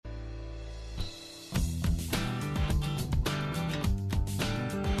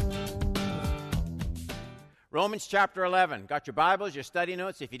Romans chapter 11. Got your Bibles, your study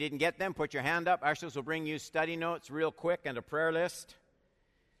notes? If you didn't get them, put your hand up. Ushers will bring you study notes real quick and a prayer list.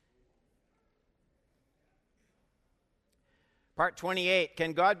 Part 28.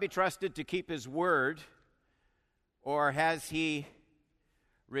 Can God be trusted to keep His word, or has He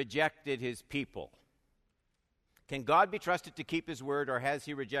rejected His people? Can God be trusted to keep His word, or has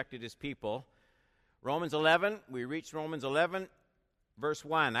He rejected His people? Romans 11. We reached Romans 11, verse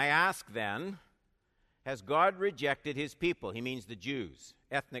 1. I ask then, has God rejected His people? He means the Jews,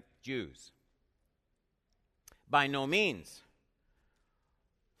 ethnic Jews. By no means.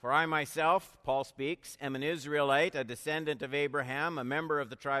 For I myself, Paul speaks, am an Israelite, a descendant of Abraham, a member of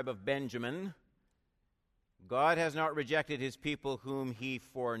the tribe of Benjamin. God has not rejected His people whom He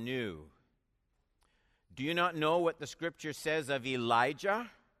foreknew. Do you not know what the Scripture says of Elijah?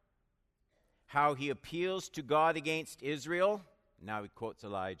 How he appeals to God against Israel? Now he quotes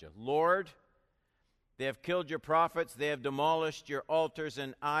Elijah. Lord, they have killed your prophets, they have demolished your altars,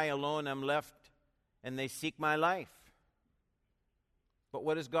 and I alone am left, and they seek my life. But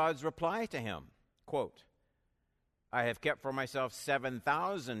what is God's reply to him? Quote, I have kept for myself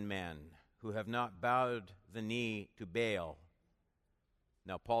 7,000 men who have not bowed the knee to Baal.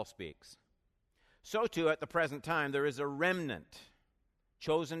 Now Paul speaks. So too at the present time there is a remnant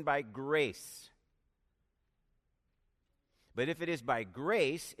chosen by grace. But if it is by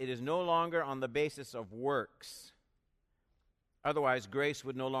grace, it is no longer on the basis of works. Otherwise, grace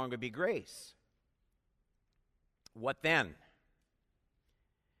would no longer be grace. What then?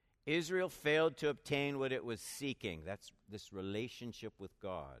 Israel failed to obtain what it was seeking. That's this relationship with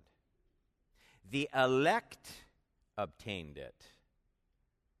God. The elect obtained it,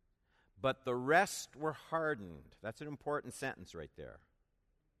 but the rest were hardened. That's an important sentence right there.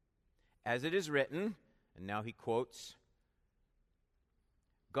 As it is written, and now he quotes,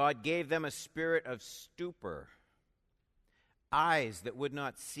 God gave them a spirit of stupor, eyes that would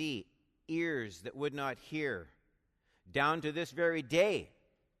not see, ears that would not hear, down to this very day.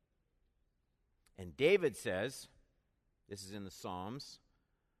 And David says, this is in the Psalms,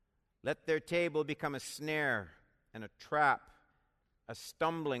 let their table become a snare and a trap, a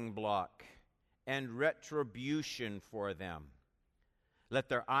stumbling block, and retribution for them. Let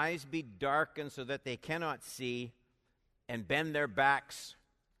their eyes be darkened so that they cannot see, and bend their backs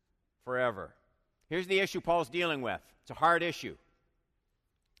forever. Here's the issue Paul's dealing with. It's a hard issue.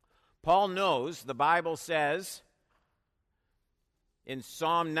 Paul knows the Bible says in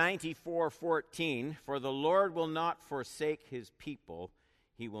Psalm 94:14, for the Lord will not forsake His people,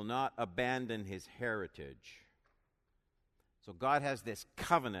 He will not abandon His heritage. So God has this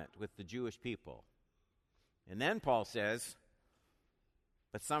covenant with the Jewish people. And then Paul says,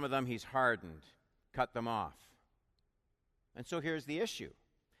 but some of them He's hardened, cut them off. And so here's the issue.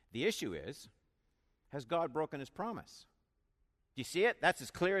 The issue is, has God broken His promise? Do you see it? That's as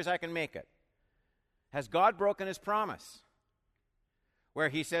clear as I can make it. Has God broken His promise? Where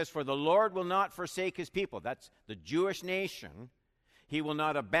He says, for the Lord will not forsake His people. That's the Jewish nation. He will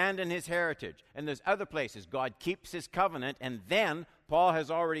not abandon His heritage. And there's other places. God keeps His covenant. And then Paul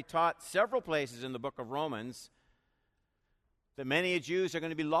has already taught several places in the book of Romans that many Jews are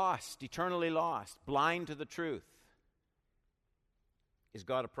going to be lost, eternally lost, blind to the truth. Is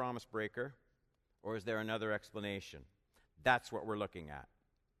God a promise breaker, or is there another explanation? That's what we're looking at.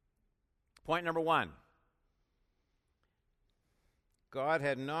 Point number 1. God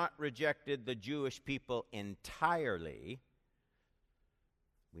had not rejected the Jewish people entirely.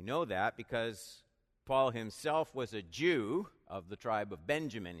 We know that because Paul himself was a Jew of the tribe of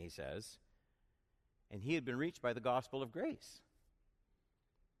Benjamin, he says, and he had been reached by the gospel of grace.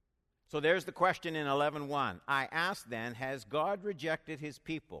 So there's the question in 11:1. I ask then, has God rejected His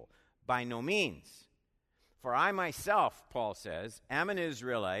people? By no means. For I myself, Paul says, am an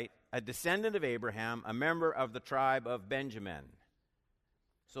Israelite, a descendant of Abraham, a member of the tribe of Benjamin.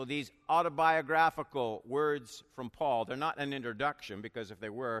 So these autobiographical words from Paul, they're not an introduction, because if they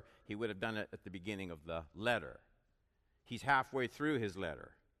were, he would have done it at the beginning of the letter. He's halfway through his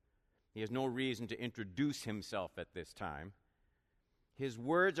letter. He has no reason to introduce himself at this time. His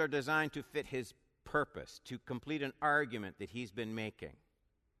words are designed to fit his purpose, to complete an argument that he's been making.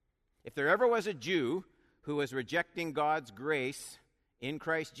 If there ever was a Jew who was rejecting God's grace in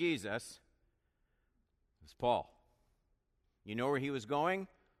Christ Jesus, it was Paul. You know where he was going?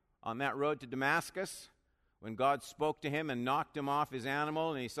 On that road to Damascus, when God spoke to him and knocked him off his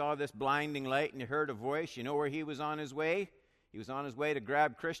animal, and he saw this blinding light and he heard a voice. You know where he was on his way? He was on his way to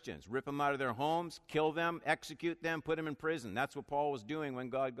grab Christians, rip them out of their homes, kill them, execute them, put them in prison. That's what Paul was doing when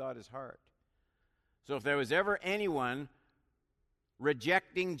God got his heart. So if there was ever anyone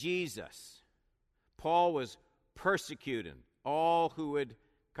rejecting Jesus, Paul was persecuting all who would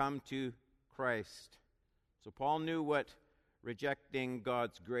come to Christ. So Paul knew what rejecting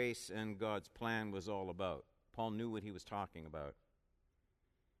God's grace and God's plan was all about. Paul knew what he was talking about.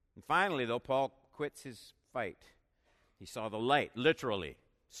 And finally, though, Paul quits his fight. He saw the light, literally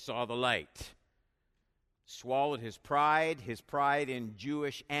saw the light. Swallowed his pride in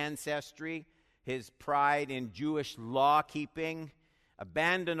Jewish ancestry, his pride in Jewish law-keeping,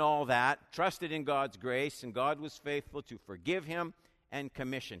 abandoned all that, trusted in God's grace, and God was faithful to forgive him and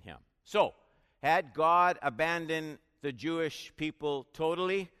commission him. So, had God abandoned the Jewish people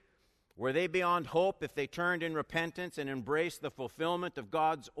totally? Were they beyond hope if they turned in repentance and embraced the fulfillment of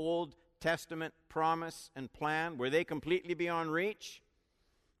God's Old Testament promise and plan? Were they completely beyond reach?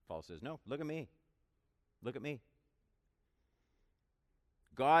 Paul says, no, look at me. Look at me.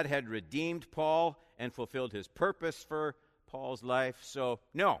 God had redeemed Paul and fulfilled his purpose for Paul's life. So,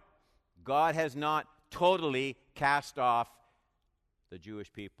 no, God has not totally cast off the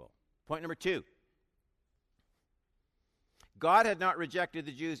Jewish people. Point number 2. God had not rejected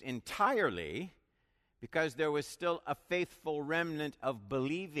the Jews entirely because there was still a faithful remnant of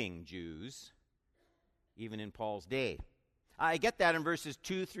believing Jews, even in Paul's day. I get that in verses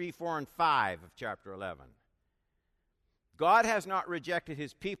 2, 3, 4, and 5 of chapter 11. God has not rejected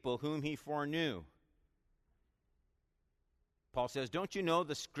his people whom he foreknew. Paul says, don't you know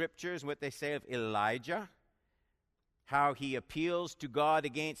the scriptures, what they say of Elijah? How he appeals to God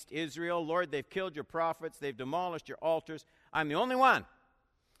against Israel. Lord, they've killed your prophets. They've demolished your altars. I'm the only one.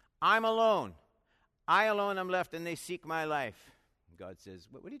 I'm alone. I alone am left, and they seek my life. God says,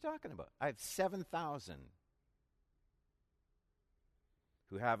 what are you talking about? I have 7,000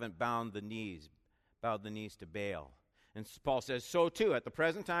 who haven't bowed the knees to Baal. And Paul says, so too, at the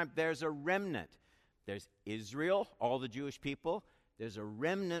present time, there's a remnant. There's Israel, all the Jewish people. There's a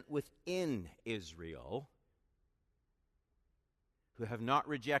remnant within Israel who have not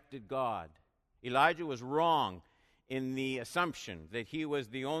rejected God. Elijah was wrong in the assumption that he was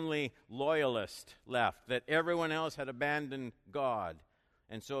the only loyalist left, that everyone else had abandoned God.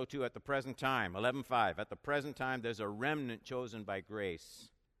 And so too at the present time, 11:5, at the present time there's a remnant chosen by grace.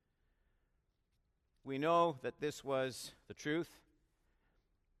 We know that this was the truth.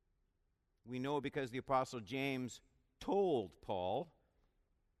 We know because the Apostle James told Paul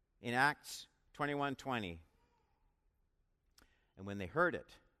in Acts 21:20. And when they heard it,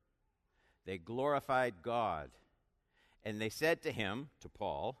 they glorified God. And they said to him, to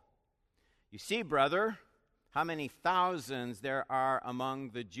Paul, you see, brother, how many thousands there are among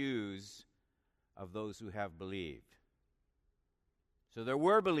the Jews of those who have believed. So there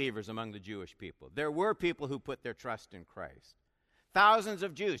were believers among the Jewish people. There were people who put their trust in Christ. Thousands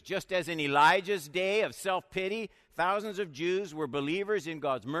of Jews, just as in Elijah's day of self-pity, thousands of Jews were believers in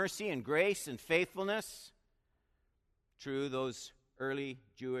God's mercy and grace and faithfulness. True, those early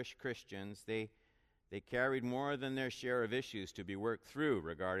Jewish Christians, they carried more than their share of issues to be worked through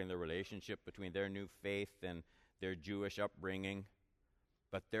regarding the relationship between their new faith and their Jewish upbringing.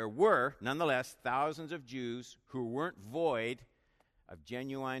 But there were, nonetheless, thousands of Jews who weren't void of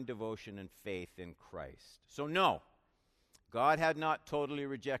genuine devotion and faith in Christ. So no, God had not totally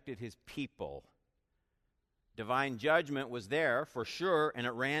rejected his people. Divine judgment was there, for sure, and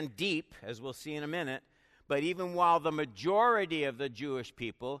it ran deep, as we'll see in a minute. But even while the majority of the Jewish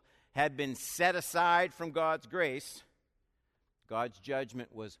people had been set aside from God's grace, God's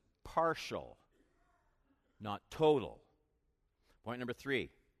judgment was partial, not total. Point number 3.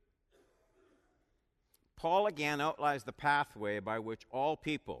 Paul again outlines the pathway by which all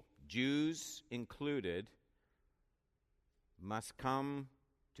people, Jews included, must come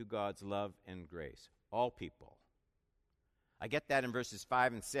to God's love and grace. All people. I get that in verses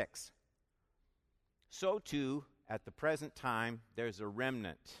 5 and 6. So too, at the present time, there's a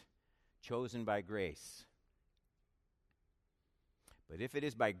remnant chosen by grace. But if it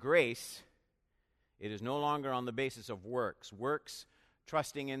is by grace, it is no longer on the basis of works. Works,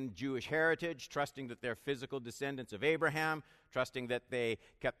 trusting in Jewish heritage, trusting that they're physical descendants of Abraham, trusting that they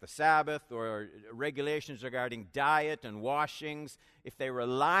kept the Sabbath or regulations regarding diet and washings. If they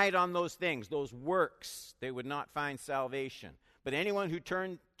relied on those things, those works, they would not find salvation. But anyone who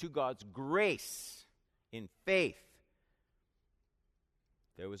turned to God's grace in faith,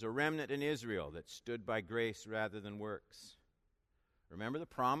 there was a remnant in Israel that stood by grace rather than works. Remember the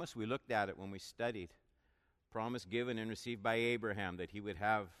promise? We looked at it when we studied. Promise given and received by Abraham that he would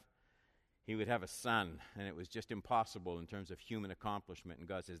have a son, and it was just impossible in terms of human accomplishment. And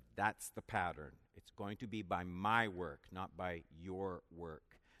God says, that's the pattern. It's going to be by my work, not by your work.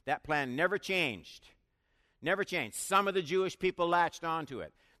 That plan never changed. Never changed. Some of the Jewish people latched onto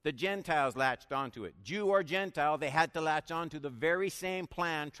it. The Gentiles latched onto it. Jew or Gentile, they had to latch onto the very same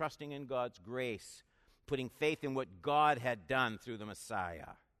plan, trusting in God's grace, putting faith in what God had done through the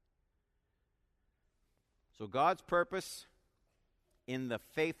Messiah. So God's purpose in the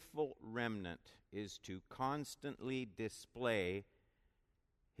faithful remnant is to constantly display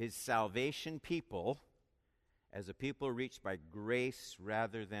his salvation people as a people reached by grace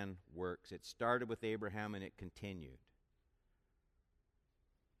rather than works. It started with Abraham and it continued.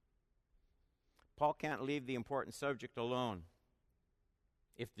 Paul can't leave the important subject alone.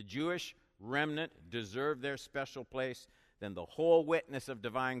 If the Jewish remnant deserved their special place, then the whole witness of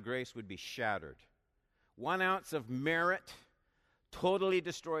divine grace would be shattered. 1 ounce of merit totally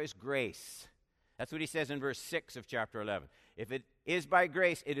destroys grace. That's what he says in verse 6 of chapter 11. If it is by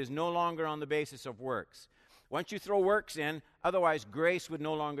grace, it is no longer on the basis of works. Once you throw works in, otherwise grace would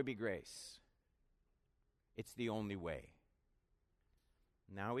no longer be grace. It's the only way.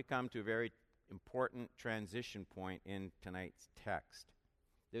 Now we come to a very important transition point in tonight's text.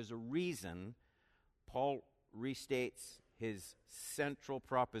 There's a reason Paul restates his central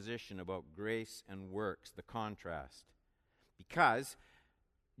proposition about grace and works, the contrast. Because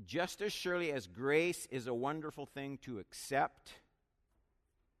just as surely as grace is a wonderful thing to accept,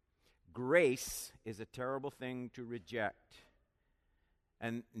 grace is a terrible thing to reject.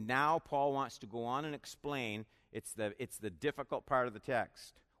 And now Paul wants to go on and explain, it's the difficult part of the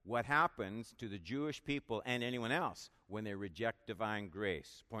text, what happens to the Jewish people and anyone else when they reject divine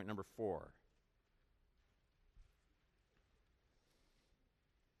grace. Point number 4.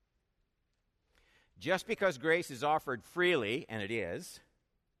 Just because grace is offered freely, and it is,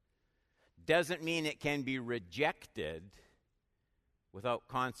 doesn't mean it can be rejected without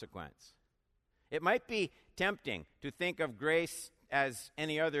consequence. It might be tempting to think of grace as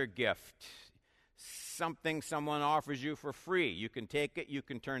any other gift, something someone offers you for free. You can take it, you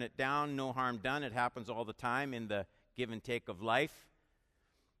can turn it down, no harm done. It happens all the time in the give and take of life.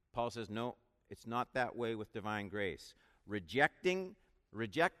 Paul says, no, it's not that way with divine grace. Rejecting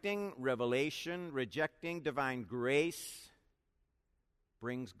revelation, rejecting divine grace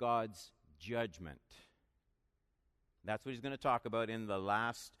brings God's judgment. That's what he's going to talk about in the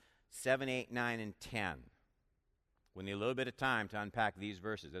last 7, 8, 9, and 10. We need a little bit of time to unpack these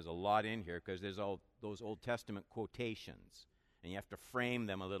verses. There's a lot in here because there's all those Old Testament quotations, and you have to frame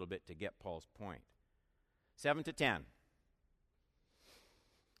them a little bit to get Paul's point. 7 to 10.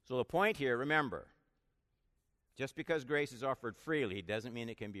 So the point here, remember, just because grace is offered freely doesn't mean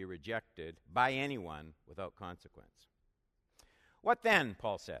it can be rejected by anyone without consequence. What then,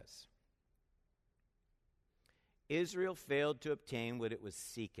 Paul says? Israel failed to obtain what it was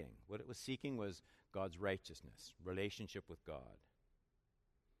seeking. What it was seeking was God's righteousness, relationship with God.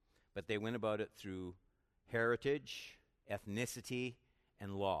 But they went about it through heritage, ethnicity,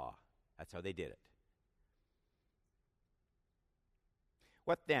 and law. That's how they did it.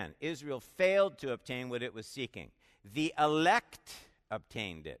 What then? Israel failed to obtain what it was seeking. The elect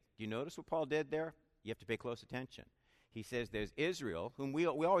obtained it. Do you notice what Paul did there? You have to pay close attention. He says there's Israel, whom we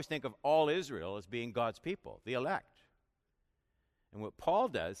always think of all Israel as being God's people, the elect. And what Paul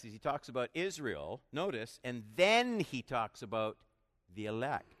does is he talks about Israel, notice, and then he talks about the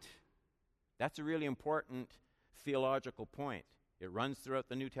elect. That's a really important theological point. It runs throughout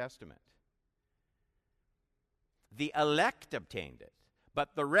the New Testament. The elect obtained it,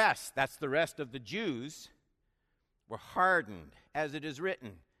 but the rest, that's the rest of the Jews, were hardened, as it is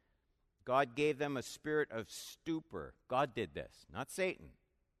written. God gave them a spirit of stupor. God did this, not Satan.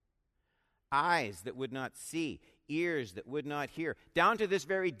 Eyes that would not see, ears that would not hear, down to this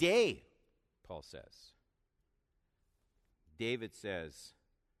very day, Paul says. David says,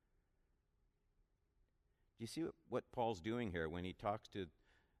 do you see what Paul's doing here when he talks to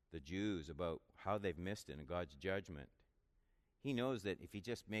the Jews about how they've missed it in God's judgment? He knows that if he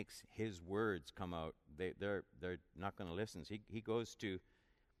just makes his words come out, they're not going to listen. So he goes to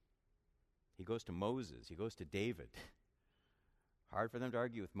Moses. He goes to David. Hard for them to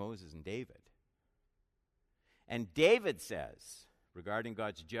argue with Moses and David. And David says, regarding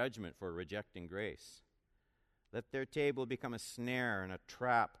God's judgment for rejecting grace, let their table become a snare and a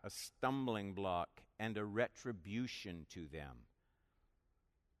trap, a stumbling block, and a retribution to them.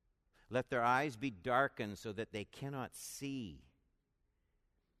 Let their eyes be darkened so that they cannot see,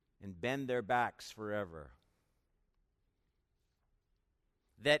 and bend their backs forever.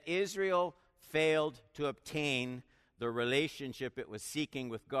 That Israel failed to obtain the relationship it was seeking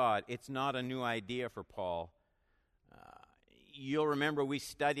with God, it's not a new idea for Paul. You'll remember we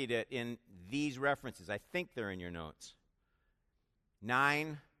studied it in these references. I think they're in your notes.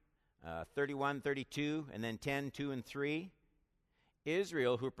 9, 31, 32, and then 10, 2, and 3.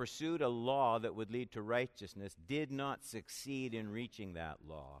 Israel, who pursued a law that would lead to righteousness, did not succeed in reaching that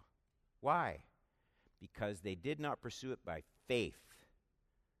law. Why? Because they did not pursue it by faith,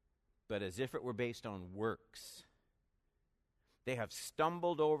 but as if it were based on works. They have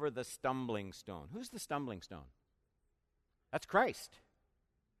stumbled over the stumbling stone. Who's the stumbling stone? That's Christ.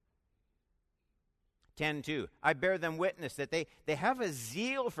 10:2. I bear them witness that they have a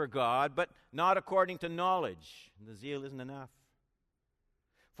zeal for God, but not according to knowledge. The zeal isn't enough.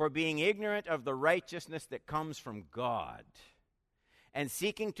 For being ignorant of the righteousness that comes from God, and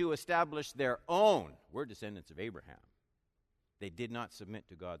seeking to establish their own, we're descendants of Abraham, they did not submit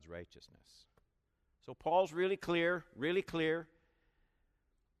to God's righteousness. So Paul's really clear.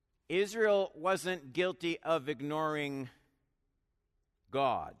 Israel wasn't guilty of ignoring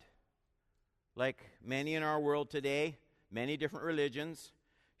God. Like many in our world today, many different religions,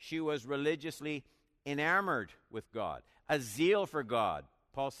 she was religiously enamored with God, a zeal for God.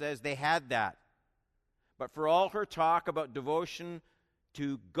 Paul says they had that. But for all her talk about devotion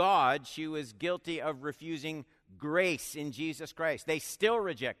to God, she was guilty of refusing grace in Jesus Christ. They still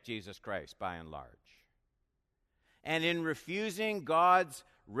reject Jesus Christ by and large. And in refusing God's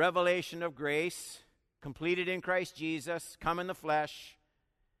revelation of grace, completed in Christ Jesus, come in the flesh,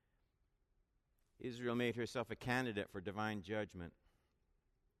 Israel made herself a candidate for divine judgment.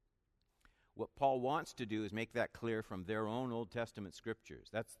 What Paul wants to do is make that clear from their own Old Testament scriptures.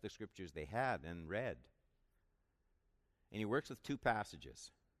 That's the scriptures they had and read. And he works with two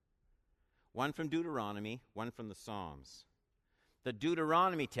passages. One from Deuteronomy, one from the Psalms. The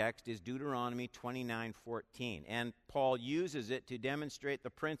Deuteronomy text is Deuteronomy 29:14, and Paul uses it to demonstrate the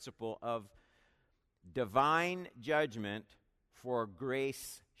principle of divine judgment for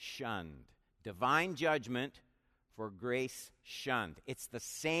grace shunned. Divine judgment for grace shunned. It's the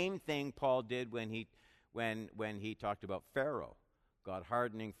same thing Paul did when he talked about Pharaoh, God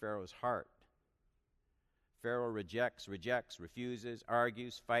hardening Pharaoh's heart. Pharaoh rejects, refuses,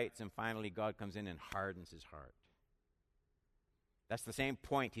 argues, fights, and finally God comes in and hardens his heart. That's the same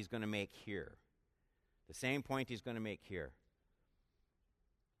point he's going to make here.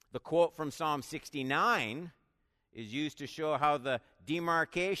 The quote from Psalm 69 is used to show how the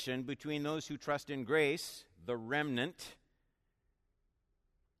demarcation between those who trust in grace, the remnant,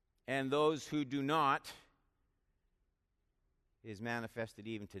 and those who do not is manifested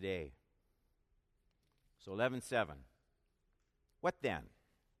even today. So 11:7. What then?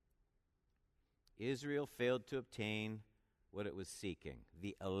 Israel failed to obtain what it was seeking.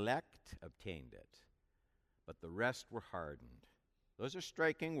 The elect obtained it, but the rest were hardened. Those are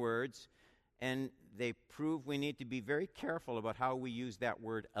striking words, and they prove we need to be very careful about how we use that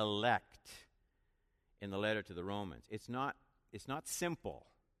word elect in the letter to the Romans. It's not simple,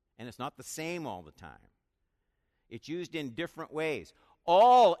 and it's not the same all the time. It's used in different ways.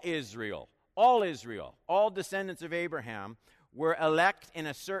 All Israel, all descendants of Abraham were elect in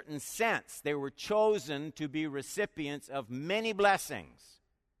a certain sense. They were chosen to be recipients of many blessings.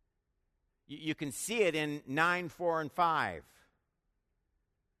 You can see it in 9:4 and 5.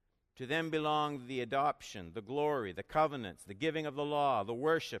 To them belong the adoption, the glory, the covenants, the giving of the law, the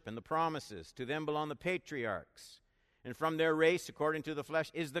worship, and the promises. To them belong the patriarchs. And from their race, according to the flesh,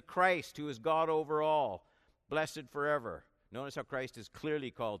 is the Christ, who is God over all, blessed forever. Notice how Christ is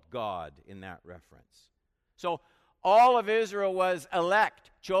clearly called God in that reference. So all of Israel was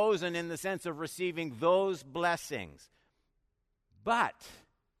elect, chosen in the sense of receiving those blessings. But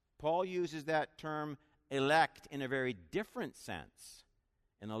Paul uses that term elect in a very different sense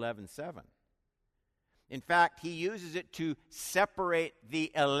in 11:7. In fact, he uses it to separate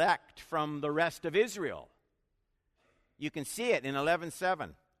the elect from the rest of Israel. You can see it in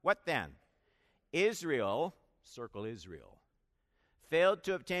 11:7. What then? Israel, circle Israel, failed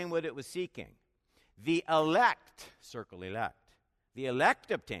to obtain what it was seeking. The elect, circle elect, the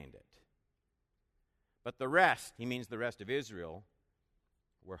elect obtained it. But the rest, he means the rest of Israel,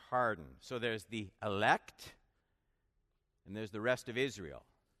 were hardened. So there's the elect, and there's the rest of Israel.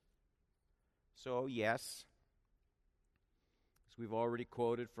 So yes, as we've already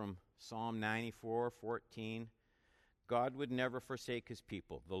quoted from Psalm 94:14, God would never forsake his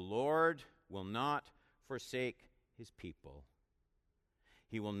people. The Lord will not forsake his people.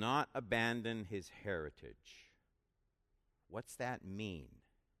 He will not abandon his heritage. What's that mean?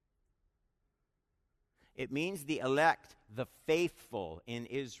 It means the elect, the faithful in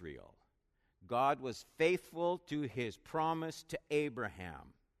Israel. God was faithful to his promise to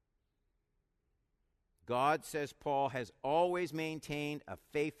Abraham. God, says Paul, has always maintained a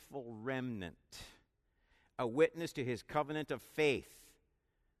faithful remnant, a witness to his covenant of faith,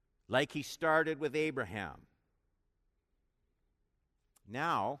 like he started with Abraham.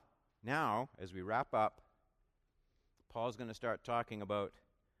 Now, as we wrap up, Paul's going to start talking about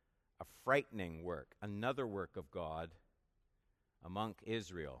a frightening work, another work of God among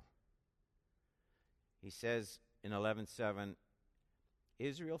Israel. He says in 11:7,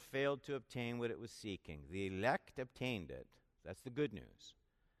 Israel failed to obtain what it was seeking. The elect obtained it. That's the good news.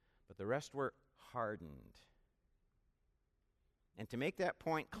 But the rest were hardened. And to make that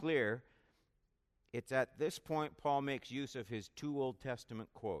point clear, it's at this point Paul makes use of his two Old Testament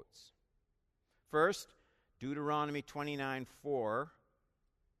quotes. First, Deuteronomy 29:4.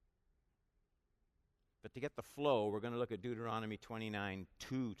 But to get the flow, we're going to look at Deuteronomy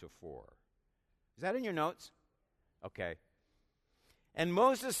 29:2-4. Is that in your notes? Okay. And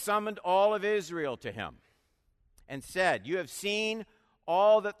Moses summoned all of Israel to him and said, "You have seen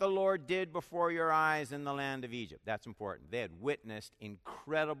all that the Lord did before your eyes in the land of Egypt." That's important. They had witnessed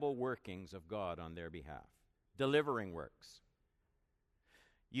incredible workings of God on their behalf, delivering works.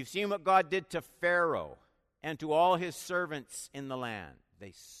 You've seen what God did to Pharaoh and to all his servants in the land.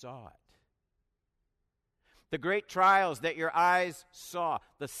 They saw it. The great trials that your eyes saw,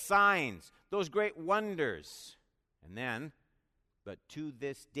 the signs, those great wonders. And then, but to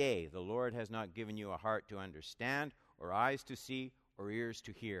this day, the Lord has not given you a heart to understand, or eyes to see, or ears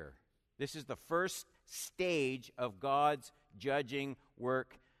to hear. This is the first stage of God's judging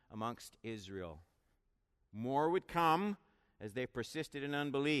work amongst Israel. More would come as they persisted in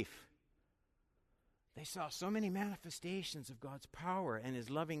unbelief. They saw so many manifestations of God's power and his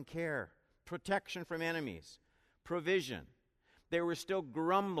loving care, protection from enemies, provision. They were still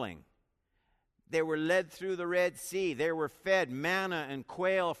grumbling. They were led through the Red Sea. They were fed manna and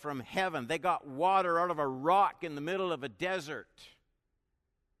quail from heaven. They got water out of a rock in the middle of a desert.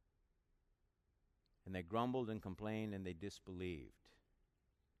 And they grumbled and complained and they disbelieved.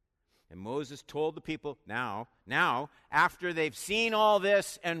 And Moses told the people, now, after they've seen all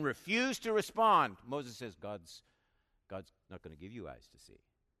this and refused to respond, Moses says, God's not going to give you eyes to see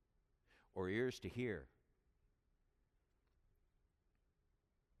or ears to hear.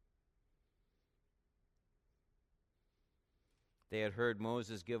 They had heard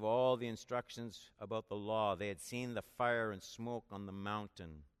Moses give all the instructions about the law. They had seen the fire and smoke on the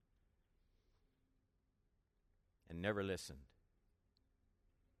mountain and never listened.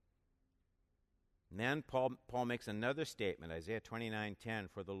 And then Paul makes another statement, Isaiah 29:10,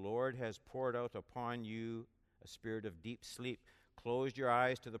 "For the Lord has poured out upon you a spirit of deep sleep, closed your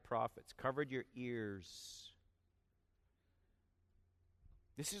eyes to the prophets, covered your ears."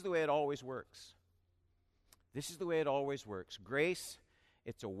 This is the way it always works. This is the way it always works. Grace,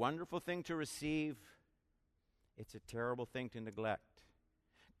 it's a wonderful thing to receive. It's a terrible thing to neglect.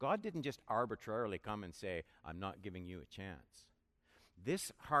 God didn't just arbitrarily come and say, "I'm not giving you a chance."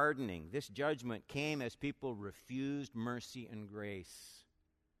 This hardening, this judgment came as people refused mercy and grace.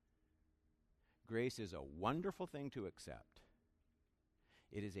 Grace is a wonderful thing to accept.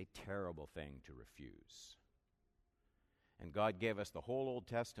 It is a terrible thing to refuse. And God gave us the whole Old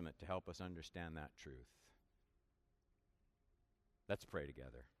Testament to help us understand that truth. Let's pray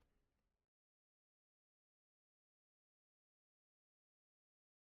together.